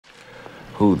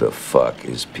Who the fuck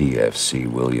is PFC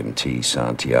William T.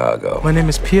 Santiago? My name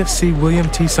is PFC William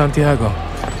T. Santiago.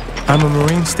 I'm a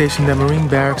Marine stationed at Marine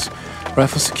Barracks,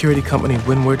 Rifle Security Company,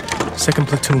 Windward, 2nd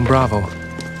Platoon, Bravo.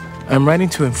 I'm writing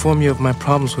to inform you of my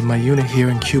problems with my unit here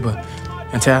in Cuba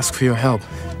and to ask for your help.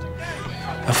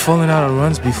 I've fallen out on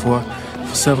runs before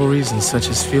for several reasons, such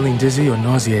as feeling dizzy or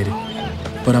nauseated.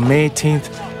 But on May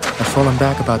 18th, I've fallen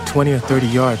back about 20 or 30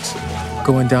 yards,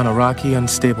 going down a rocky,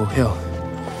 unstable hill.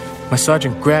 My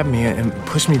sergeant grabbed me and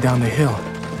pushed me down the hill.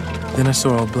 Then I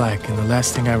saw all black, and the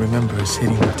last thing I remember is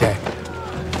hitting the deck.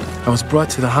 I was brought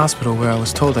to the hospital where I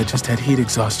was told I just had heat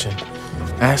exhaustion.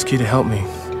 I ask you to help me.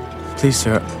 Please,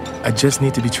 sir, I just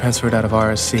need to be transferred out of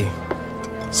RSC.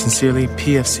 Sincerely,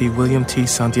 PFC William T.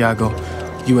 Santiago,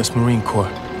 U.S. Marine Corps.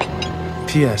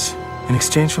 P.S. In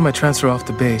exchange for my transfer off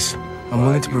the base, I'm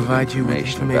willing to provide you with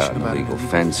information about an illegal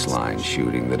fence line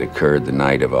shooting that occurred the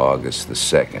night of August the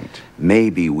 2nd.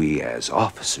 Maybe we as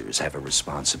officers have a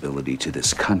responsibility to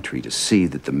this country to see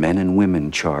that the men and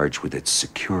women charged with its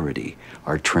security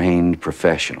are trained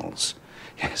professionals.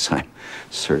 Yes, I'm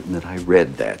certain that I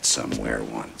read that somewhere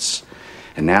once.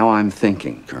 And now I'm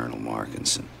thinking, Colonel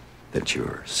Markinson, that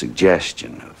your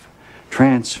suggestion of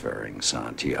transferring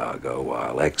Santiago,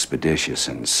 while expeditious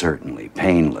and certainly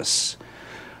painless,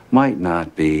 might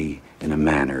not be, in a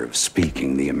manner of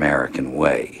speaking, the American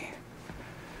way.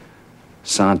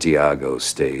 Santiago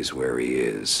stays where he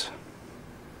is.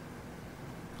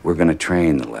 We're gonna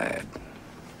train the lad.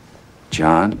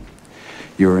 John,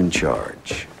 you're in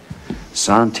charge.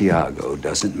 Santiago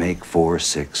doesn't make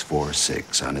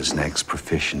 4646 on his next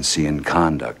proficiency and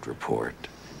conduct report.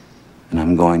 And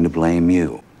I'm going to blame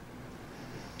you.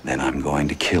 Then I'm going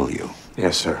to kill you.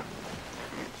 Yes, sir.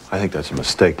 I think that's a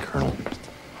mistake, Colonel.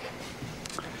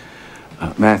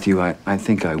 Matthew, I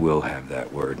think I will have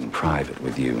that word in private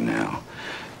with you now.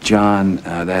 John,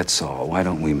 that's all. Why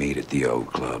don't we meet at the O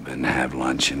Club and have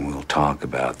lunch, and we'll talk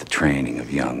about the training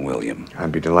of young William.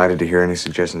 I'd be delighted to hear any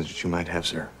suggestions that you might have,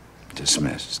 sir.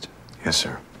 Dismissed. Yes,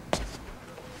 sir.